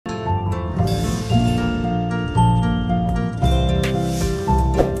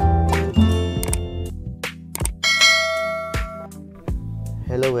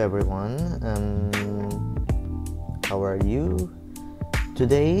everyone, how are you?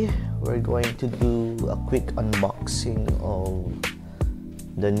 Today we're going to do a quick unboxing of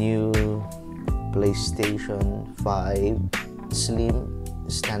the new PlayStation 5 Slim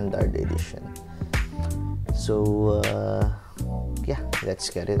Standard Edition. So yeah, let's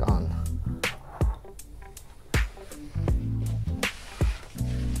get it on.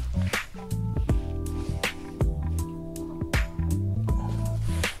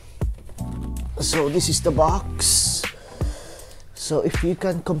 So this is the box. So if you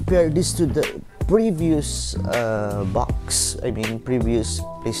can compare this to the previous box, I mean previous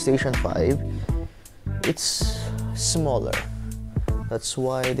PlayStation 5, it's smaller. That's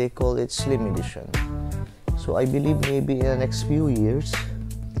why they call it Slim Edition. So I believe maybe in the next few years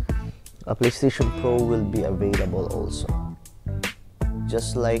a PlayStation Pro will be available also,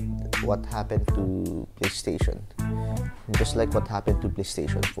 just like what happened to PlayStation, just like what happened to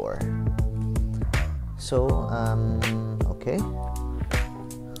PlayStation 4. So okay,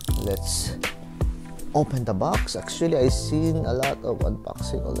 let's open the box. Actually, I've seen a lot of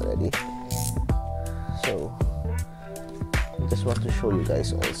unboxing already, so I just want to show you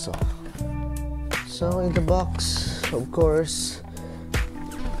guys also. So in the box, of course,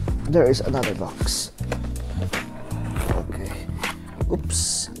 there is another box. Okay,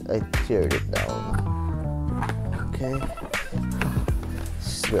 oops, I teared it down. Okay,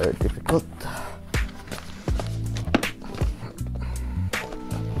 it's very difficult.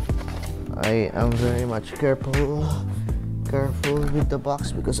 I am very much careful with the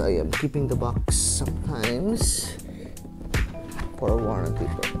box because I am keeping the box sometimes for warranty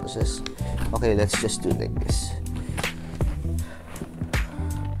purposes. Okay, let's just do like this.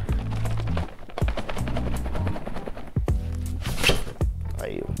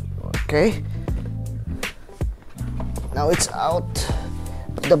 Okay, now it's out.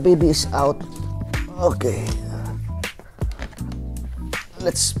 The baby is out. Okay,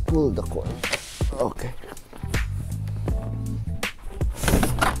 let's pull the cord. Okay.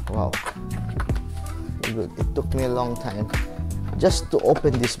 Wow. Good. It took me a long time just to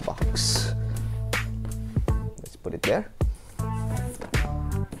open this box. Let's put it there.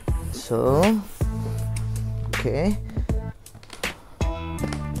 So, okay.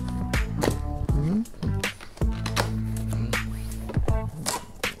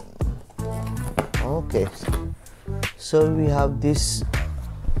 Okay. So we have this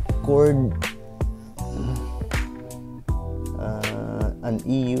cord, an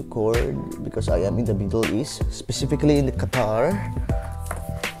EU cord, because I am in the Middle East, specifically in the Qatar.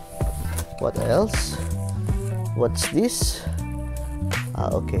 What else? What's this?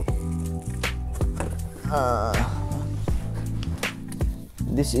 Okay.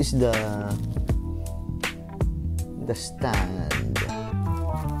 This is the stand.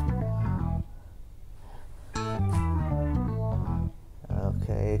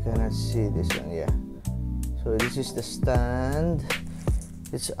 Okay, you cannot see this one, yeah. So this is the stand.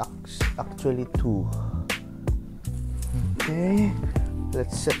 It's actually two. Okay,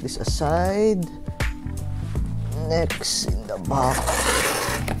 let's set this aside. Next in the box,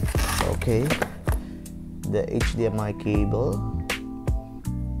 okay, the HDMI cable.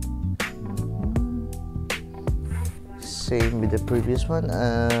 Same with the previous one.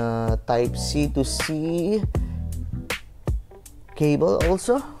 Type C to C cable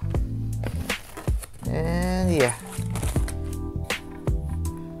also, and yeah,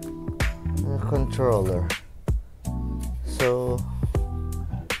 the controller. So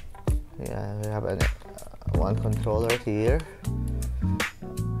yeah, we have one controller here.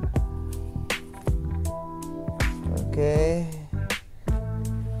 Okay,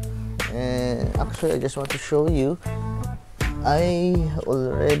 and actually I just want to show you, I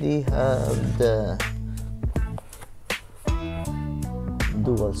already have the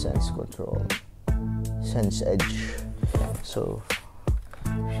dual sense control, sense edge. So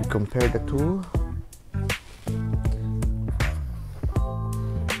if you compare the two,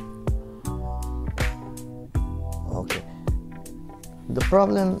 okay, the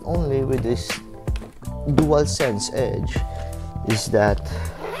problem only with this dual sense edge is that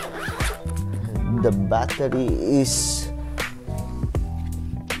the battery is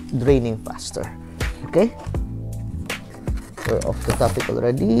draining faster. Okay, we're off the topic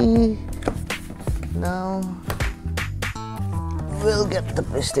already. Now we'll get the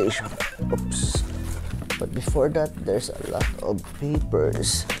PlayStation. Oops. But before that, there's a lot of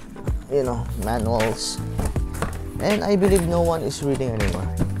papers, you know, manuals, and I believe no one is reading anymore.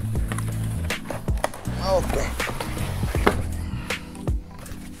 Okay,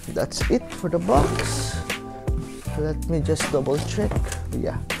 that's it for the box. Let me just double check.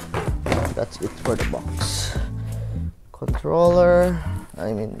 Yeah, that's it for the box. Controller,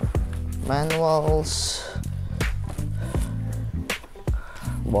 I mean manuals,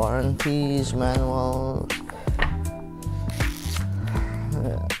 warranties, manual.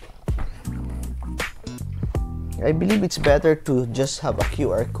 I believe it's better to just have a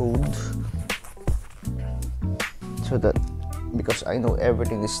QR code, so that, because I know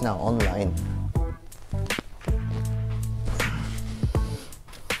everything is now online,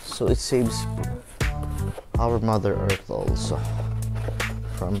 so it saves our Mother Earth also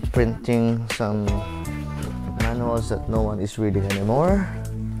from printing some manuals that no one is reading anymore.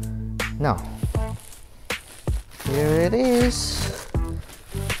 Now, here it is,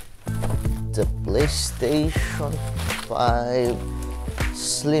 the PlayStation 5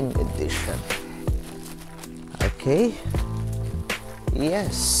 Slim Edition. Okay,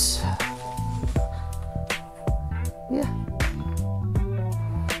 yes, yeah.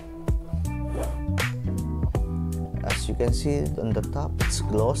 As you can see, on the top it's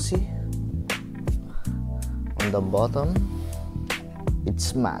glossy, on the bottom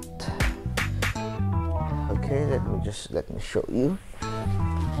it's matte. Okay, let me show you.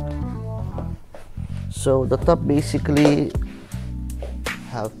 So the top basically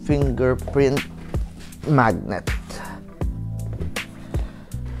have fingerprint magnet.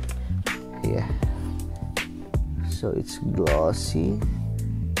 Yeah, so it's glossy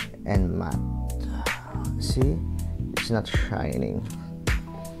and matte. See, it's not shining.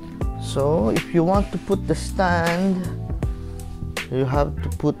 So if you want to put the stand, you have to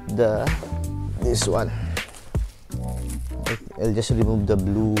put this one. I'll just remove the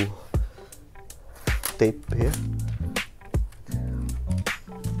blue tape here.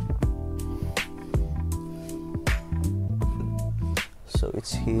 So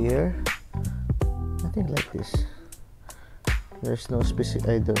it's here, nothing like this. There's no specific,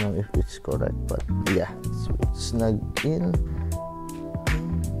 I don't know if it's correct, but yeah, it's snug in.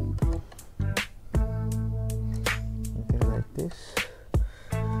 Something like this.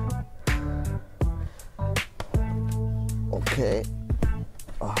 Okay.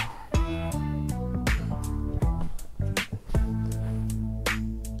 Oh.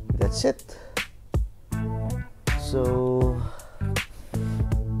 That's it. So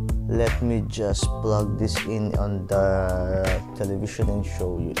let me just plug this in on the television and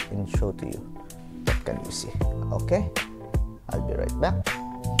show to you. What can you see? Okay, I'll be right back.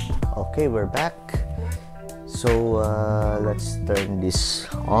 Okay, we're back. So let's turn this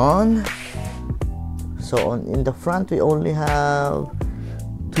on. So in the front we only have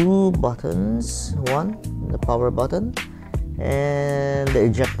two buttons, one the power button and the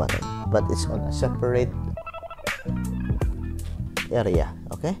eject button, but it's on a separate area.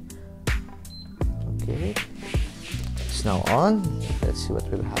 Okay, it's now on. Let's see what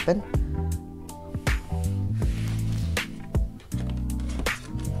will happen.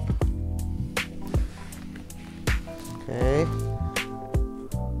 Okay,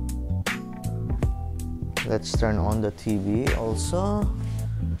 let's turn on the TV also,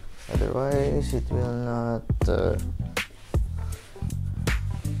 otherwise it will not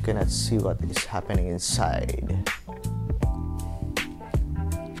cannot see what is happening inside.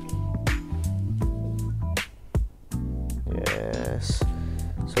 Yes,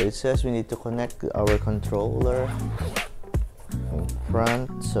 so it says we need to connect our controller in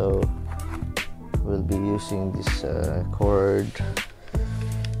front, so we'll be using this cord.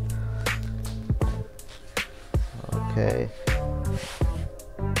 Okay,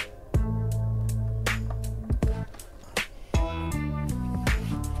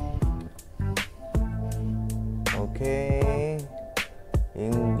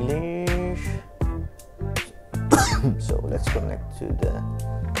 English. So let's connect to the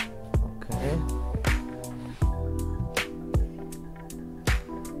okay.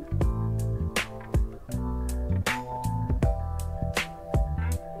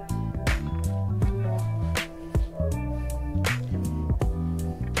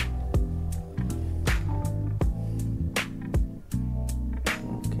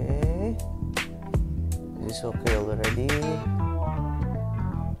 Is this okay already?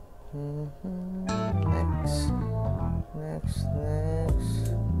 Next.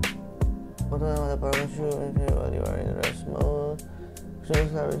 Put on the power shoe while you are in rest mode. So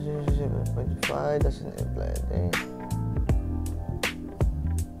it's not 7.5 doesn't imply a thing.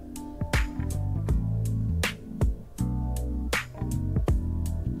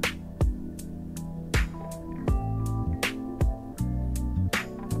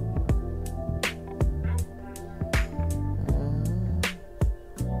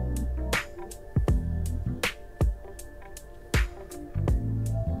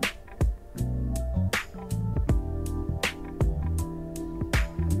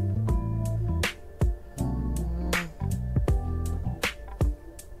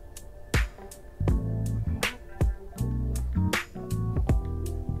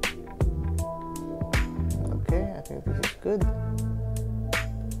 good.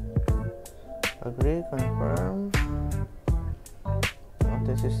 Agree, confirm.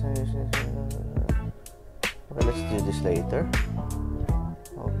 Okay, let's do this later.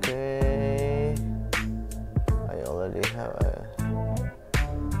 Okay, I already have a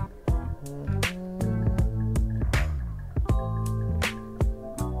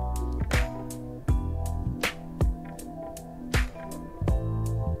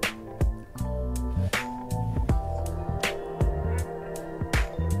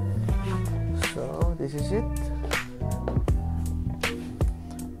so this is it.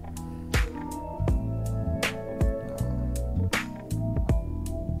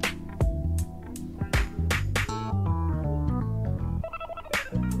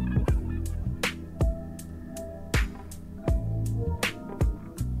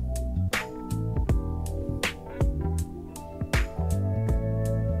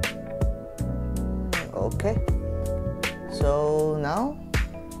 Okay, so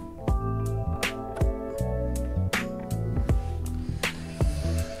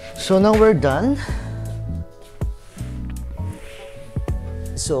now we're done.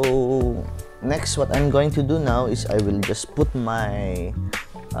 So next, what I'm going to do now is I will just put my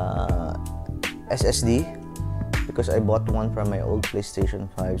SSD, because I bought one from my old PlayStation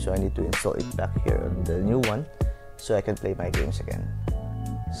 5, so I need to install it back here on the new one so I can play my games again.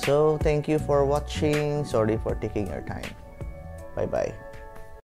 So thank you for watching. Sorry for taking your time. Bye bye.